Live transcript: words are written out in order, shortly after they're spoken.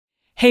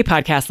Hey,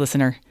 podcast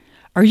listener.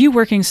 Are you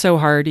working so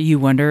hard you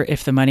wonder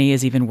if the money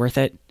is even worth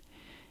it?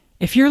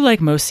 If you're like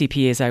most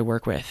CPAs I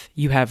work with,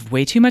 you have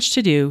way too much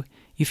to do,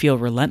 you feel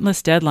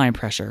relentless deadline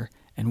pressure,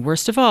 and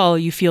worst of all,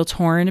 you feel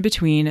torn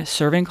between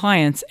serving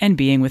clients and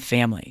being with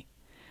family.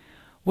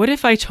 What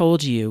if I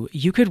told you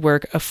you could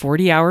work a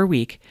 40-hour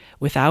week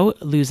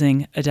without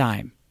losing a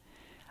dime?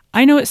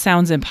 I know it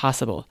sounds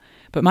impossible,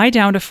 but my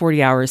Down to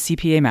 40 Hours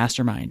CPA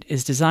Mastermind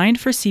is designed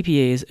for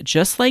CPAs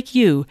just like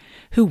you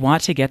who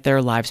want to get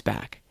their lives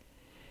back.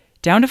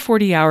 Down to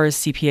 40 Hours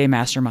CPA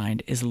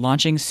Mastermind is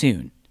launching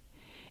soon.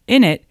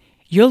 In it,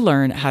 you'll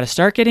learn how to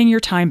start getting your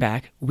time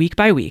back week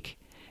by week,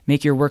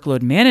 make your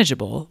workload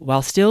manageable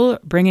while still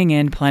bringing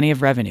in plenty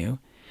of revenue,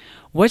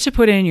 what to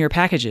put in your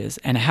packages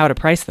and how to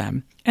price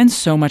them, and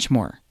so much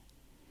more.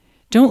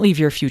 Don't leave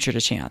your future to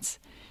chance.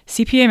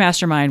 CPA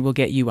Mastermind will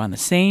get you on the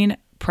sane,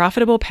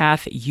 profitable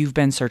path you've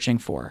been searching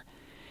for.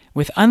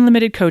 With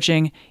unlimited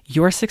coaching,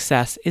 your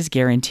success is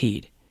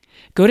guaranteed.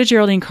 Go to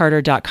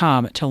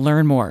GeraldineCarter.com to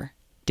learn more.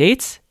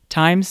 Dates,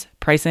 times,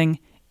 pricing,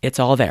 it's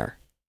all there.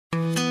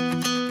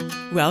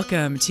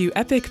 Welcome to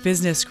Epic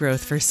Business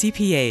Growth for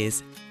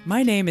CPAs.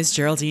 My name is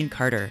Geraldine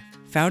Carter,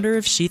 founder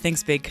of She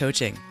Thinks Big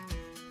Coaching.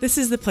 This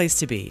is the place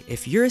to be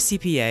if you're a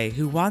CPA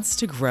who wants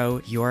to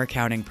grow your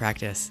accounting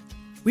practice.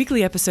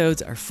 Weekly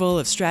episodes are full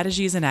of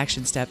strategies and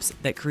action steps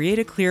that create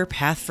a clear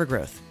path for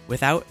growth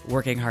without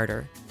working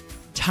harder.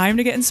 Time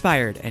to get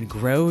inspired and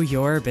grow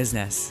your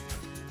business.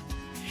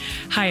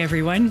 Hi,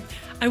 everyone.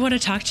 I want to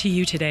talk to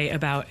you today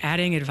about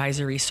adding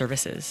advisory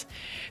services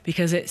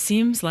because it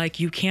seems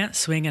like you can't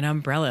swing an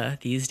umbrella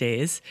these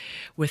days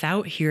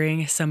without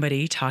hearing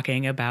somebody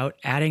talking about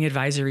adding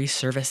advisory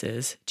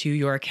services to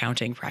your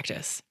accounting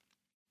practice.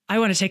 I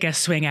want to take a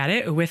swing at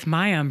it with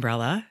my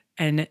umbrella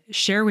and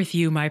share with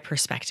you my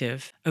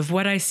perspective of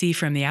what I see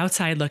from the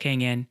outside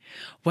looking in,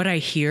 what I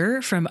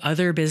hear from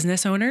other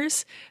business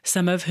owners,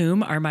 some of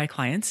whom are my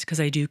clients, because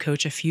I do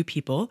coach a few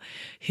people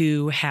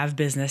who have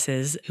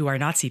businesses who are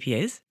not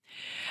CPAs,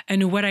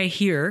 and what I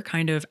hear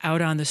kind of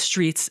out on the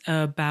streets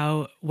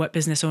about what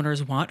business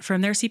owners want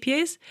from their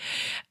CPAs,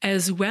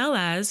 as well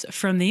as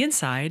from the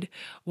inside,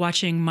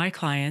 watching my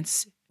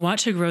clients want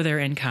to grow their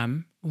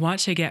income, want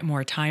to get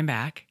more time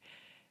back,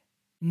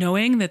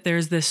 knowing that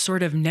there's this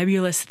sort of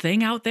nebulous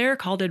thing out there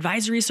called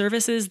advisory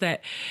services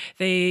that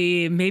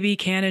they maybe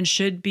can and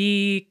should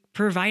be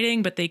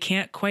providing, but they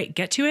can't quite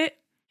get to it.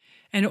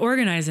 And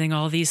organizing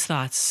all these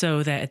thoughts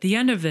so that at the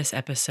end of this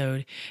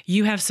episode,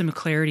 you have some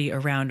clarity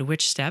around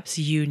which steps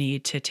you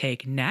need to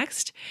take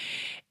next,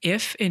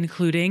 if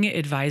including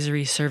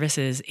advisory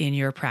services in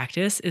your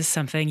practice is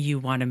something you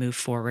want to move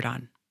forward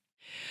on.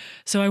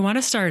 So I want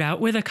to start out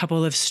with a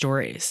couple of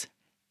stories.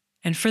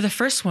 And for the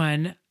first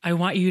one, I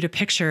want you to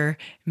picture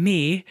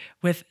me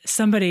with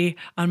somebody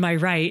on my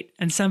right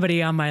and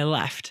somebody on my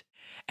left.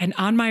 And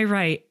on my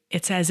right,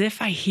 it's as if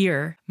I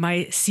hear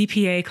my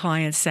CPA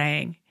clients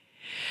saying,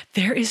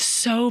 there is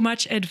so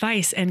much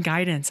advice and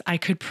guidance I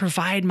could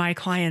provide my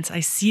clients. I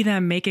see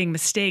them making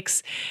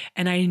mistakes,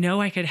 and I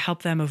know I could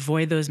help them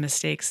avoid those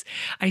mistakes.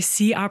 I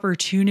see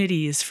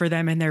opportunities for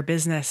them in their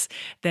business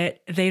that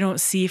they don't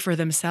see for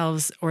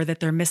themselves, or that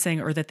they're missing,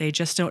 or that they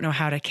just don't know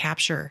how to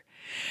capture.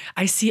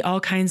 I see all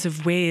kinds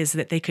of ways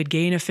that they could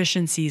gain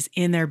efficiencies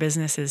in their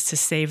businesses to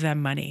save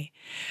them money.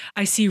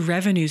 I see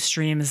revenue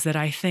streams that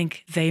I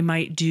think they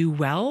might do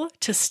well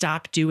to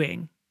stop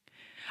doing.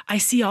 I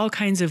see all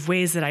kinds of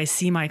ways that I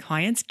see my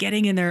clients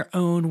getting in their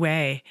own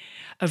way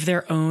of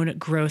their own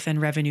growth and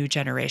revenue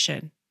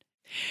generation.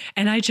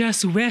 And I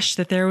just wish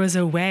that there was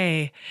a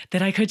way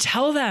that I could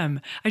tell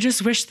them. I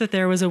just wish that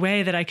there was a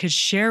way that I could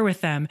share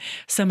with them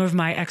some of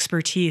my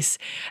expertise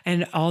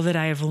and all that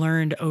I have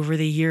learned over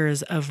the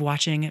years of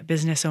watching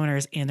business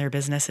owners in their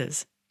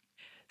businesses.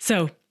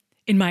 So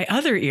in my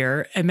other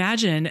ear,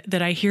 imagine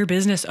that I hear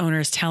business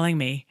owners telling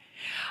me,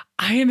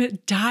 I am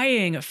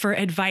dying for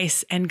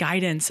advice and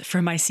guidance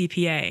from my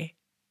CPA.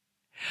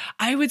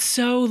 I would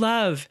so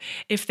love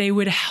if they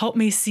would help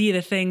me see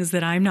the things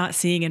that I'm not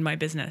seeing in my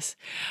business.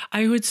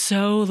 I would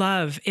so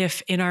love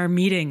if in our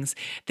meetings,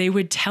 they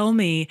would tell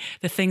me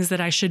the things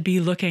that I should be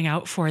looking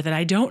out for that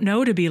I don't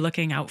know to be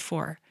looking out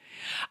for.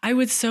 I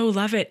would so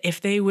love it if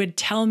they would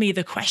tell me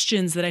the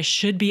questions that I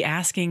should be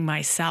asking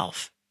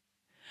myself.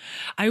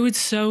 I would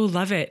so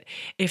love it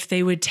if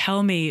they would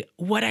tell me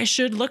what I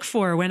should look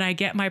for when I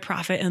get my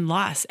profit and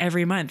loss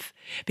every month.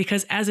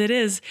 Because as it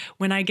is,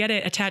 when I get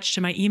it attached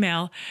to my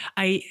email,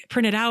 I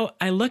print it out,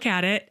 I look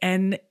at it,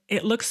 and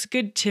it looks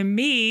good to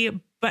me,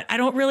 but I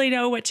don't really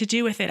know what to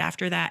do with it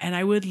after that. And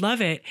I would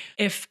love it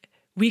if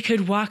we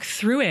could walk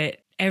through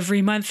it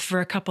every month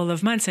for a couple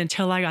of months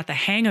until I got the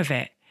hang of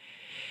it,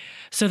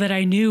 so that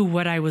I knew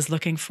what I was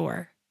looking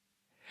for.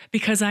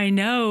 Because I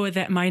know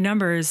that my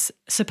numbers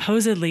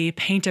supposedly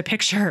paint a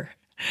picture,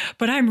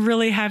 but I'm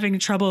really having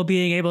trouble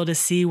being able to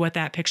see what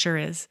that picture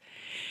is.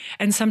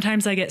 And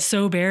sometimes I get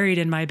so buried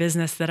in my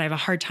business that I have a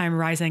hard time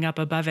rising up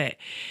above it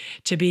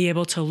to be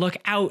able to look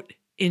out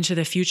into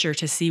the future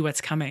to see what's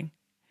coming.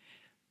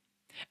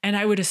 And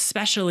I would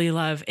especially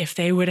love if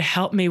they would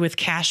help me with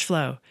cash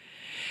flow,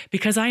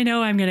 because I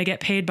know I'm going to get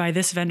paid by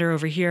this vendor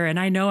over here, and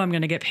I know I'm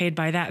going to get paid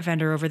by that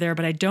vendor over there,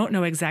 but I don't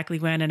know exactly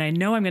when, and I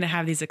know I'm going to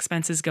have these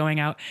expenses going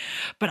out,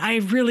 but I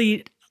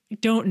really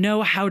don't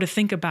know how to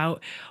think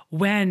about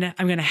when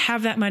I'm going to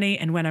have that money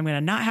and when I'm going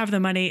to not have the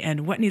money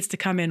and what needs to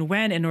come in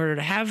when in order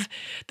to have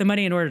the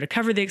money in order to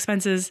cover the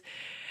expenses.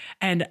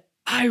 And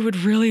I would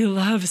really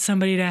love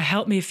somebody to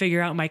help me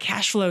figure out my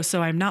cash flow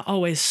so I'm not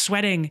always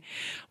sweating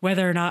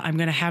whether or not I'm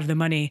going to have the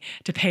money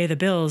to pay the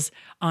bills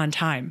on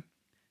time.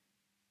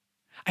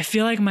 I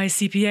feel like my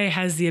CPA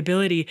has the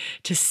ability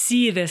to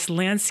see this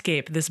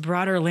landscape, this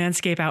broader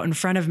landscape out in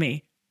front of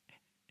me.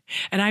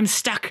 And I'm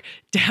stuck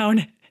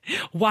down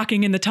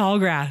walking in the tall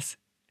grass.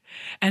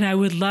 And I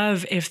would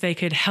love if they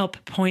could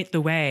help point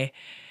the way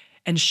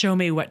and show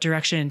me what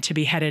direction to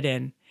be headed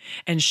in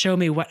and show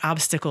me what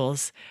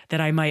obstacles that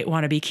I might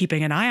want to be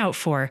keeping an eye out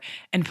for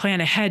and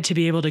plan ahead to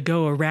be able to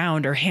go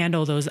around or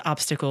handle those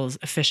obstacles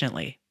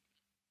efficiently.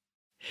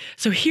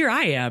 So here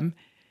I am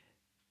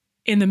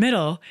in the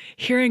middle,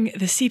 hearing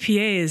the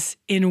CPAs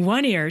in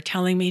one ear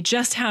telling me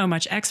just how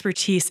much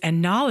expertise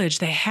and knowledge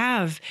they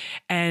have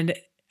and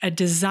a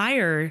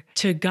desire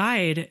to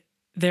guide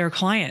their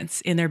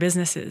clients in their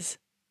businesses.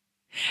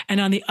 And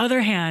on the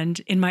other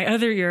hand, in my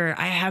other ear,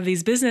 I have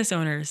these business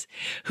owners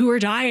who are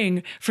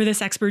dying for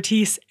this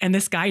expertise and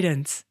this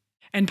guidance.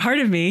 And part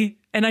of me,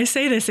 and I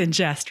say this in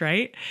jest,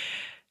 right?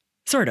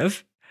 Sort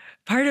of.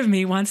 Part of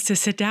me wants to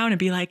sit down and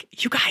be like,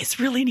 you guys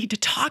really need to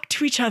talk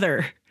to each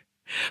other.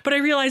 But I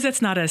realize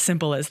that's not as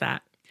simple as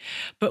that.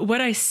 But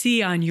what I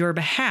see on your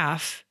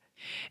behalf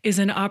is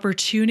an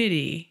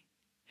opportunity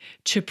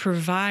to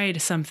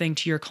provide something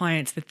to your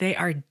clients that they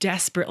are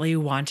desperately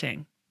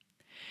wanting.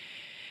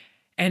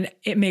 And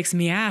it makes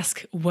me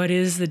ask, what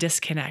is the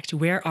disconnect?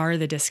 Where are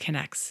the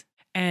disconnects?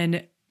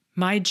 And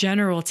my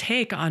general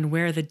take on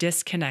where the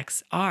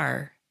disconnects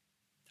are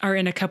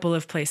in a couple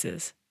of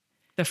places.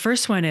 The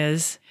first one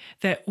is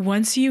that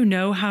once you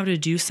know how to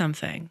do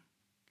something,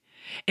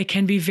 it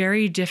can be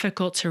very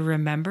difficult to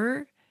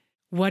remember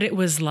what it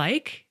was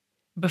like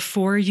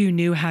before you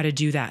knew how to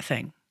do that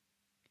thing.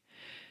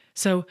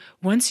 So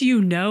once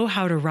you know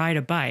how to ride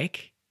a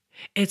bike,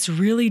 it's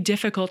really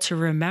difficult to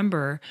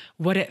remember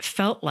what it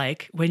felt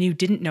like when you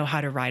didn't know how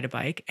to ride a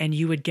bike and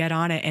you would get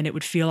on it and it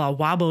would feel all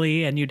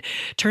wobbly and you'd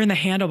turn the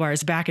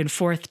handlebars back and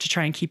forth to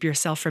try and keep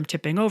yourself from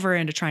tipping over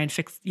and to try and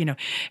fix,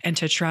 and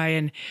to try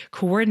and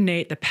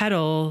coordinate the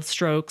pedal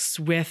strokes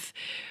with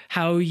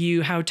how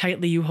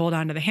tightly you hold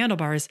onto the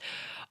handlebars.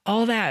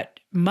 All that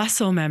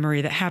muscle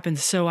memory that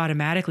happens so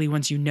automatically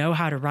once you know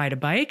how to ride a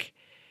bike,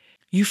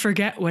 you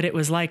forget what it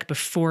was like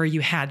before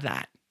you had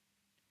that.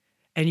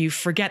 And you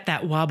forget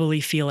that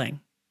wobbly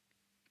feeling.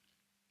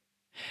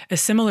 A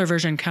similar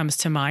version comes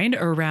to mind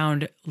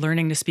around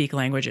learning to speak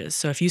languages.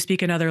 So if you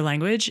speak another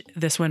language,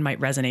 this one might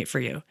resonate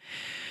for you.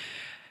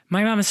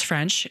 My mom is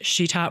French.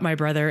 She taught my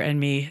brother and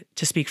me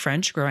to speak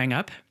French growing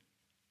up.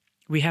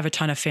 We have a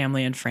ton of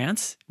family in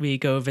France. We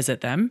go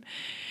visit them.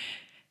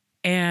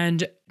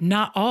 And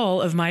not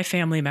all of my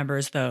family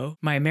members, though,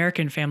 my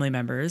American family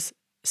members,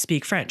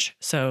 speak French.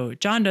 So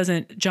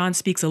John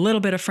speaks a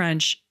little bit of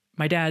French.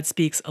 My dad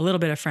speaks a little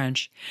bit of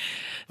French.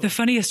 The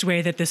funniest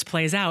way that this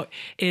plays out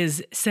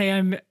is, say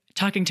I'm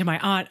talking to my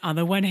aunt on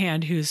the one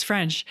hand who's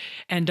French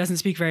and doesn't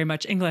speak very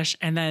much English,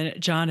 and then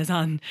John is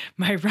on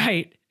my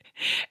right.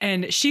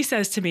 And she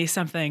says to me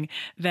something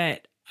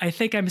that I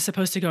think I'm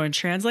supposed to go and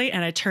translate,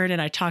 and I turn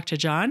and I talk to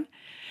John,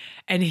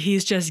 and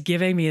he's just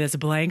giving me this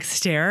blank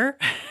stare.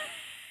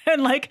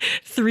 And like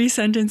 3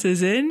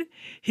 sentences in,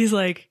 he's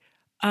like,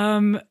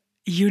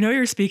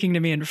 you're speaking to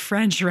me in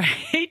French,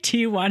 right? Do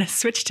you want to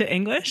switch to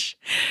English?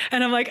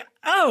 And I'm like,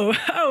 oh,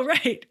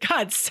 right.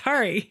 God,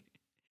 sorry.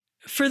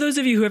 For those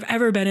of you who have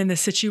ever been in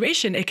this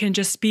situation, it can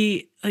just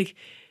be like,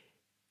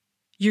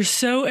 you're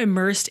so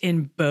immersed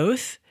in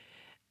both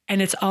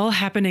and it's all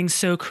happening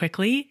so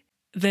quickly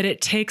that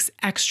it takes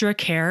extra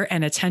care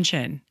and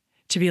attention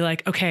to be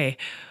like, okay,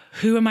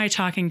 who am I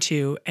talking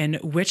to and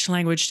which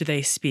language do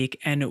they speak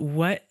and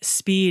what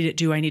speed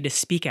do I need to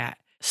speak at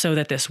so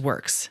that this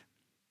works?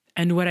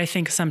 And what I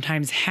think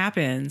sometimes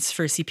happens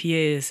for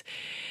CPAs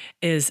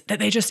is that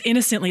they just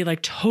innocently,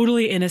 like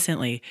totally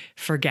innocently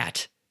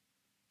forget.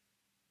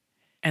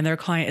 And their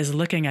client is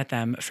looking at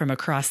them from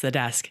across the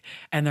desk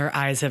and their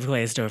eyes have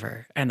glazed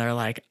over. And they're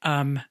like,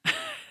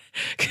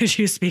 could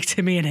you speak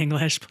to me in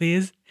English,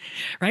 please?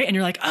 Right? And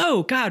you're like,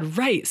 oh God,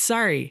 right.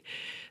 Sorry.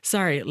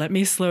 Let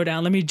me slow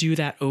down. Let me do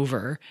that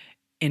over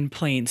in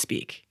plain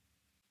speak.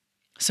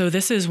 So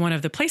this is one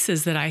of the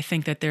places that I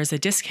think that there's a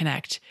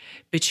disconnect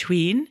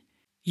between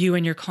you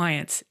and your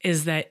clients,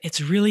 is that it's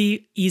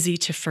really easy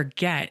to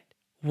forget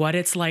what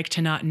it's like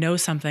to not know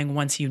something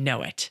once you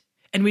know it.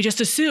 And we just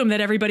assume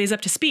that everybody's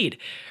up to speed,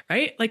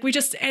 right?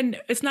 And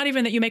it's not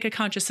even that you make a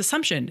conscious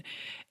assumption.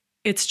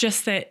 It's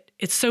just that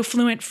it's so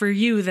fluent for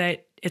you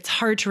that it's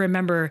hard to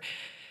remember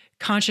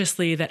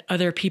consciously that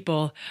other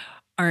people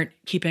aren't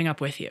keeping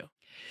up with you.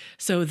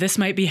 So this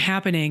might be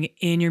happening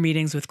in your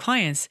meetings with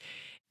clients.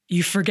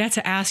 You forget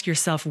to ask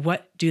yourself,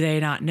 what do they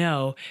not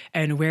know?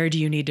 And where do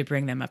you need to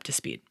bring them up to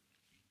speed?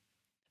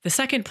 The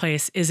second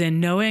place is in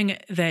knowing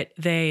that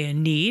they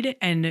need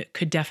and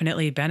could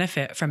definitely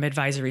benefit from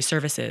advisory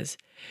services,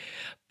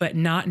 but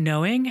not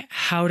knowing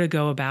how to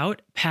go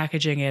about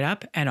packaging it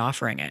up and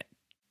offering it.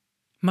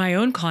 My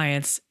own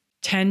clients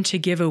tend to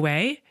give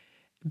away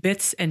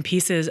bits and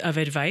pieces of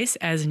advice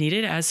as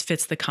needed, as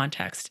fits the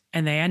context,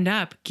 and they end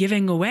up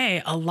giving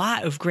away a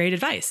lot of great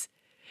advice.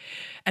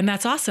 And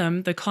that's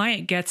awesome. The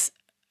client gets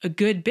a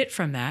good bit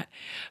from that,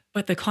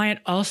 but the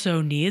client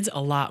also needs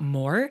a lot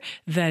more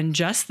than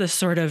just the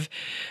sort of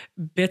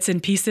bits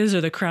and pieces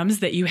or the crumbs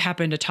that you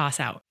happen to toss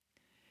out.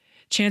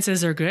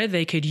 Chances are good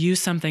they could use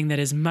something that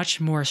is much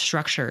more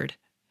structured,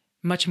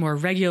 much more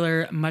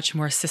regular, much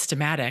more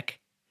systematic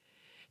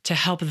to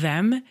help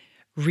them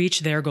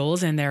reach their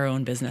goals in their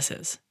own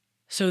businesses.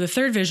 So the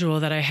third visual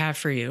that I have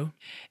for you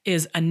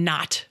is a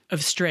knot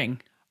of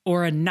string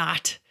or a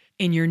knot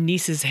in your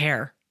niece's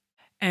hair.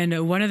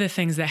 And one of the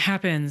things that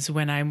happens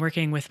when I'm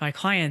working with my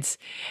clients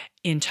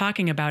in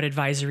talking about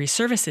advisory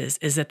services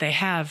is that they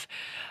have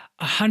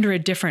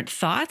 100 different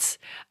thoughts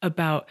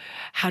about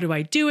how do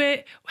I do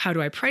it? How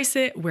do I price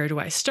it? Where do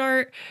I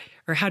start?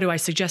 Or how do I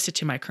suggest it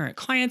to my current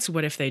clients?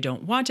 What if they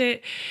don't want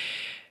it?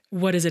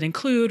 What does it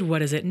include? What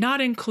does it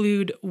not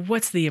include?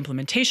 What's the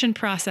implementation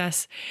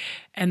process?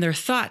 And their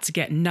thoughts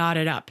get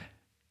knotted up.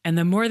 And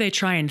the more they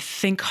try and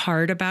think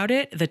hard about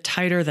it, the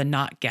tighter the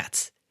knot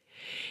gets.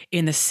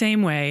 In the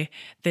same way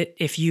that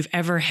if you've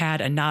ever had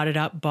a knotted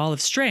up ball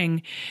of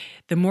string,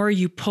 the more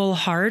you pull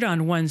hard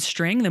on one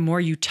string, the more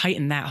you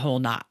tighten that whole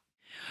knot.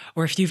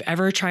 Or if you've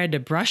ever tried to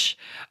brush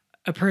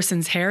a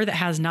person's hair that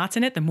has knots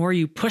in it, the more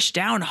you push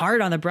down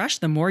hard on the brush,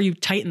 the more you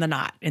tighten the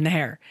knot in the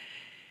hair.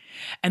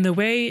 And the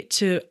way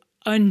to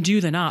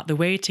undo the knot, the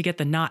way to get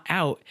the knot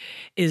out,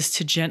 is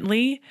to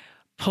gently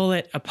pull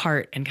it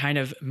apart and kind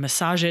of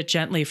massage it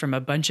gently from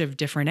a bunch of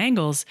different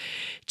angles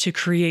to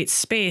create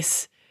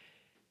space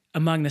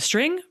among the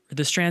string or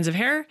the strands of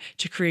hair,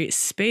 to create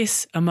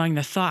space among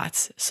the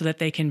thoughts so that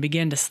they can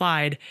begin to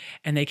slide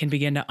and they can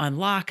begin to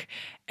unlock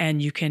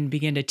and you can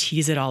begin to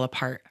tease it all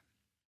apart.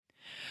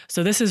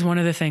 So this is one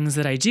of the things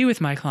that I do with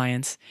my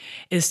clients,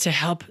 is to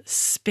help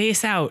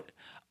space out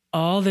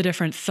all the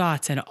different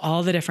thoughts and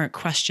all the different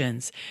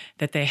questions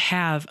that they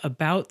have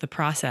about the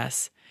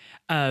process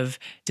of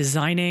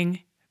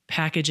designing,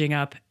 packaging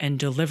up, and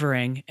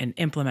delivering and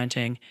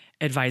implementing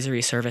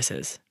advisory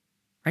services.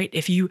 Right?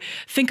 If you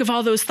think of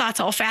all those thoughts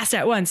all fast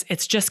at once,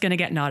 it's just going to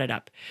get knotted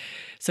up.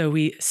 So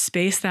we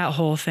space that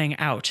whole thing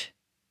out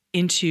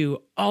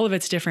into all of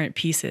its different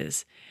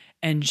pieces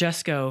and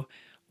just go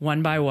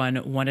one by one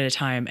at a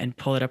time, and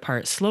pull it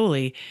apart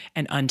slowly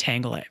and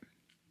untangle it.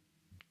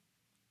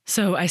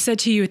 So I said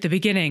to you at the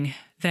beginning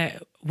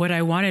that what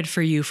I wanted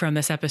for you from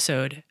this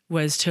episode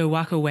was to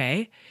walk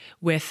away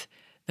with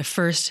the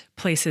first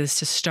places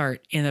to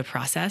start in the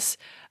process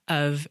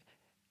of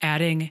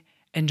adding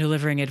and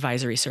delivering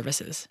advisory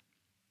services.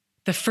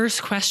 The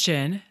first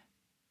question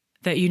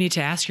that you need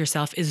to ask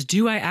yourself is,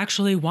 do I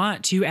actually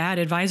want to add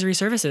advisory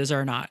services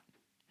or not?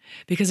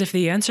 Because if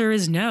the answer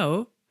is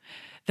no,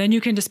 then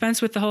you can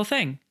dispense with the whole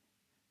thing,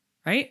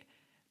 right?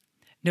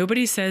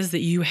 Nobody says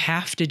that you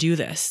have to do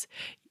this.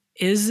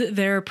 Is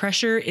there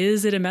pressure?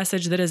 Is it a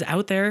message that is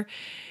out there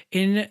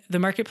in the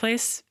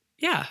marketplace?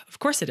 Yeah, of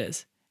course it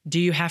is. Do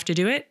you have to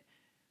do it?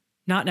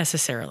 Not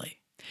necessarily.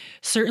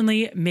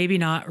 Certainly, maybe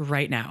not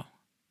right now.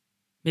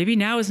 Maybe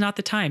now is not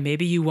the time.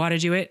 Maybe you want to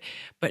do it,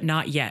 but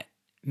not yet.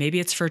 Maybe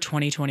it's for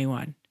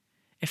 2021.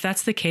 If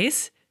that's the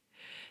case,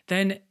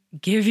 then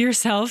give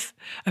yourself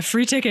a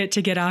free ticket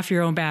to get off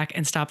your own back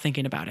and stop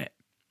thinking about it.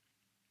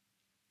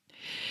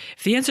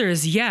 If the answer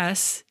is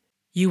yes,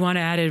 you want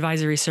to add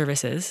advisory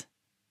services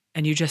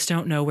and you just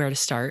don't know where to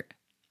start,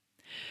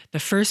 the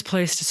first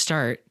place to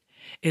start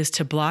is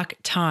to block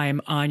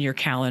time on your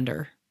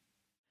calendar.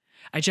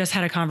 I just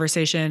had a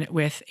conversation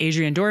with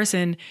Adrienne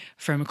Dorison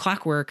from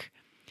Clockwork,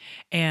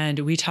 and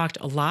we talked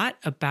a lot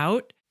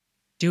about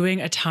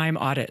doing a time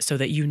audit so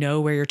that you know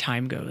where your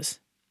time goes.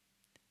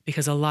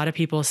 Because a lot of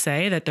people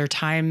say that their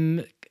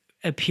time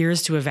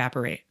appears to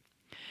evaporate.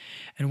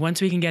 And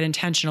once we can get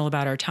intentional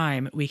about our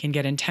time, we can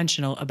get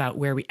intentional about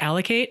where we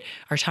allocate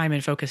our time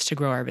and focus to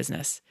grow our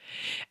business.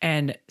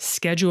 And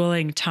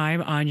scheduling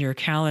time on your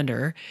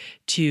calendar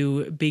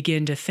to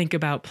begin to think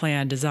about,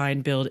 plan,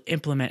 design, build,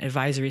 implement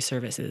advisory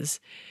services,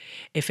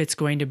 if it's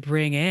going to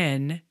bring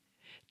in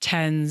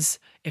tens,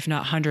 if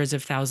not hundreds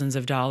of thousands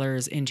of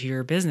dollars into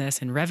your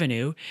business and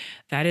revenue,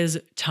 that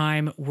is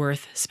time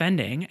worth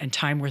spending and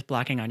time worth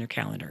blocking on your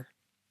calendar.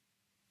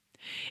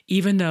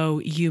 Even though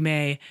you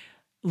may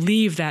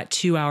leave that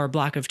 2-hour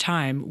block of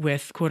time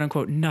with quote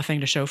unquote nothing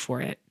to show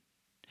for it.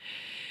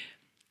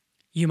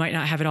 You might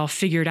not have it all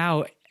figured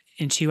out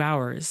in 2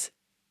 hours,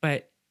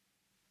 but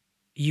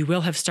you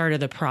will have started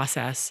the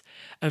process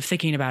of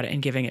thinking about it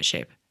and giving it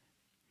shape.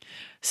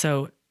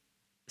 So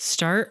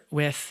start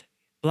with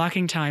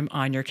blocking time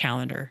on your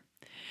calendar.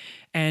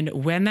 And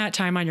when that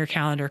time on your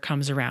calendar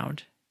comes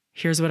around,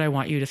 here's what I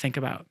want you to think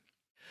about.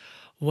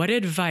 What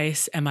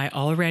advice am I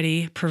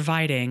already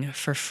providing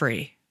for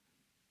free?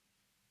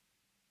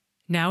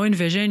 Now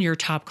envision your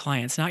top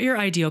clients, not your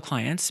ideal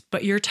clients,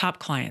 but your top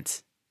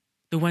clients.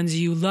 The ones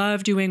you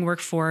love doing work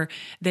for.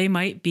 They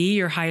might be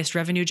your highest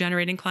revenue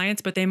generating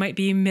clients, but they might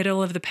be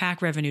middle of the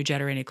pack revenue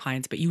generating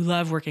clients, but you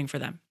love working for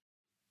them.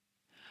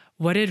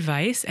 What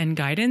advice and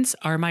guidance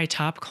are my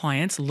top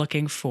clients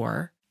looking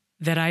for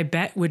that I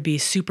bet would be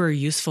super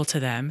useful to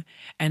them,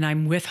 and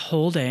I'm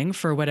withholding,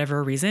 for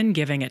whatever reason,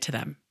 giving it to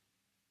them?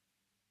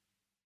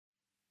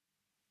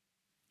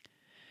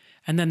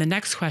 And then the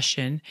next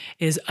question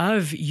is,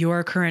 of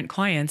your current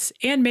clients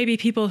and maybe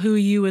people who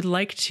you would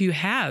like to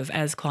have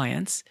as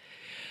clients,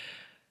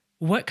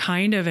 what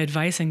kind of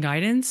advice and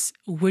guidance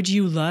would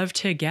you love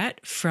to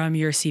get from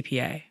your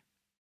CPA?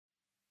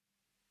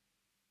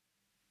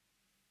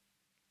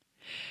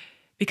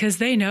 Because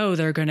they know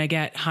they're going to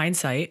get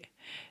hindsight.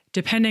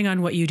 Depending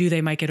on what you do,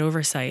 they might get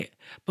oversight.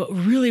 But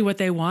really what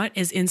they want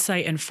is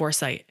insight and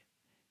foresight.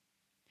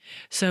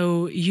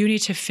 So you need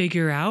to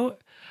figure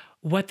out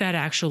what that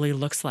actually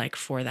looks like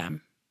for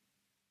them.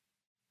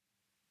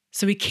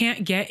 So we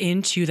can't get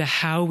into the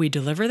how we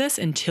deliver this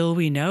until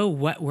we know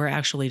what we're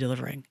actually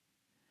delivering.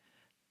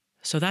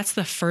 So that's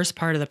the first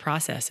part of the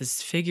process,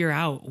 is figure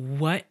out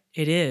what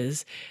it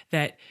is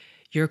that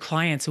your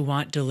clients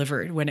want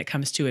delivered when it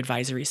comes to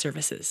advisory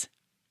services.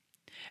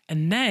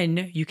 And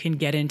then you can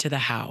get into the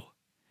how.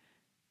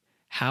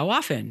 How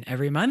often?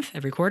 Every month,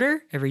 every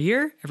quarter, every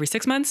year, every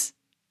 6 months?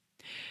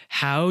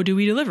 How do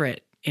we deliver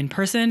it? In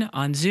person,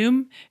 on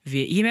Zoom,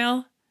 via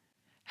email?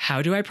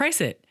 How do I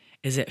price it?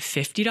 Is it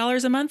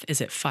 $50 a month?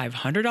 Is it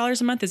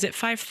 $500 a month? Is it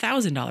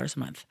 $5,000 a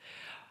month?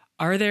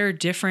 Are there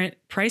different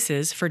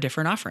prices for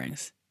different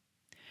offerings?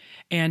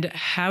 And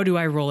how do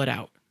I roll it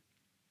out?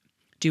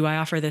 Do I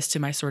offer this to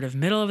my sort of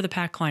middle of the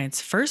pack clients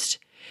first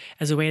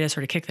as a way to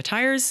sort of kick the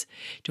tires?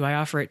 Do I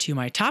offer it to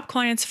my top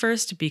clients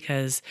first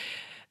because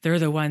they're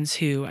the ones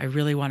who I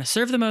really want to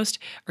serve the most?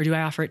 Or do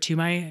I offer it to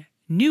my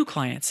new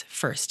clients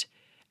first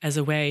as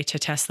a way to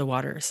test the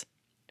waters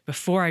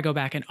before I go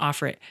back and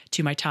offer it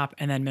to my top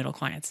and then middle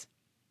clients?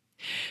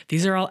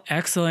 These are all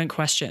excellent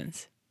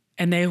questions,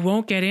 and they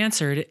won't get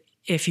answered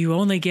if you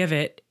only give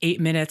it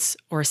 8 minutes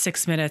or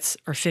 6 minutes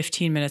or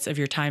 15 minutes of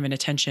your time and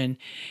attention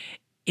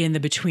in the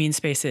between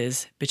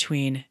spaces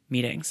between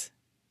meetings.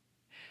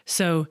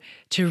 So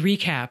to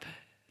recap,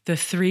 the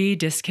 3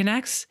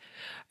 disconnects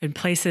and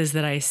places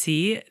that I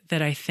see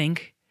that I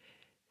think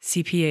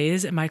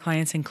CPAs, my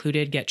clients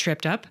included, get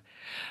tripped up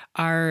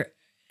are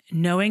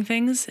knowing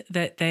things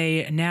that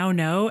they now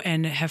know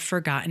and have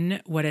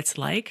forgotten what it's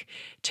like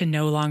to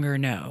no longer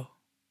know.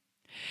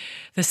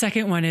 The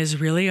second one is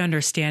really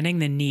understanding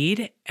the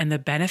need and the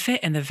benefit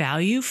and the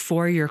value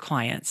for your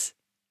clients.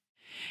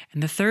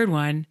 And the third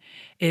one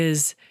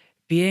is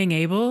being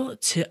able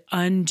to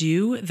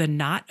undo the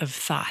knot of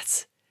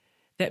thoughts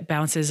that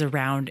bounces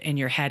around in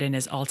your head and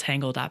is all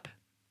tangled up.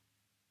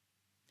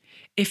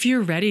 If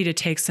you're ready to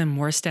take some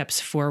more steps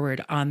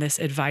forward on this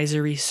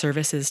advisory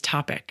services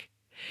topic,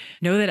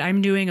 know that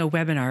I'm doing a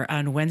webinar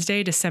on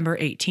Wednesday, December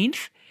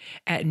 18th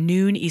at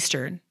noon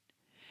Eastern.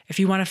 If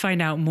you want to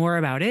find out more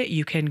about it,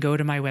 you can go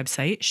to my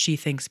website,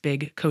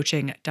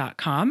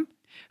 shethinksbigcoaching.com,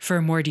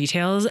 for more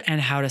details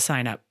and how to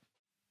sign up.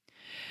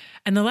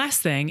 And the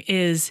last thing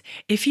is,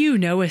 if you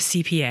know a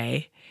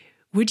CPA,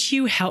 would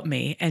you help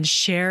me and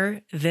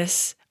share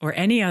this or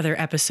any other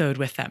episode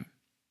with them?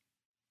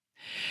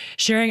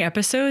 Sharing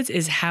episodes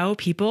is how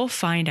people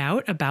find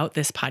out about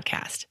this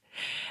podcast.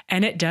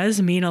 And it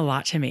does mean a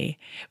lot to me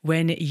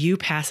when you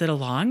pass it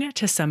along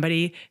to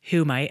somebody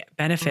who might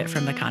benefit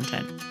from the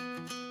content.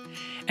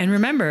 And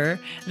remember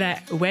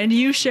that when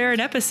you share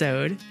an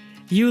episode,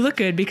 you look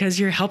good because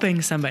you're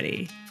helping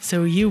somebody.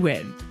 So you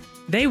win.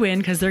 They win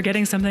because they're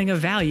getting something of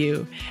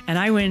value, and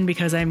I win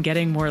because I'm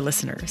getting more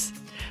listeners.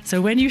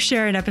 So when you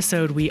share an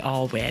episode, we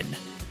all win.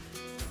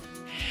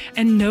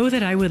 And know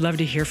that I would love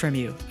to hear from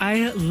you.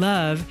 I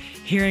love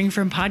hearing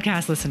from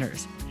podcast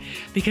listeners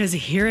because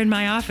here in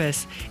my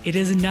office, it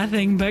is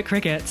nothing but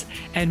crickets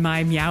and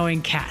my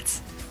meowing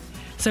cats.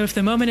 So if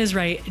the moment is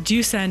right,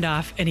 do send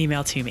off an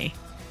email to me.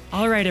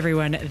 All right,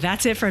 everyone,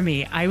 that's it from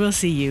me. I will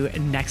see you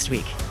next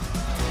week.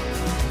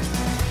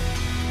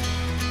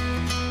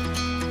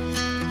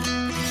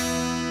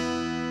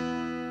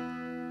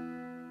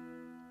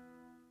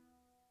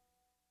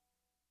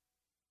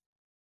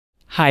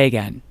 Hi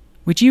again.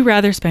 Would you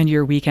rather spend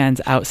your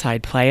weekends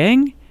outside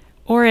playing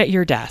or at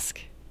your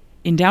desk?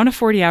 In Down to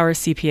 40 Hours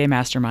CPA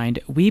Mastermind,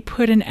 we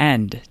put an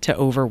end to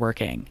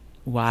overworking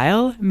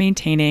while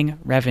maintaining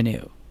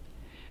revenue.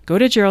 Go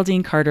to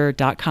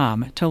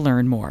GeraldineCarter.com to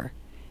learn more.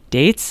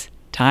 Dates,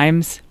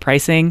 times,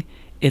 pricing,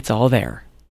 it's all there.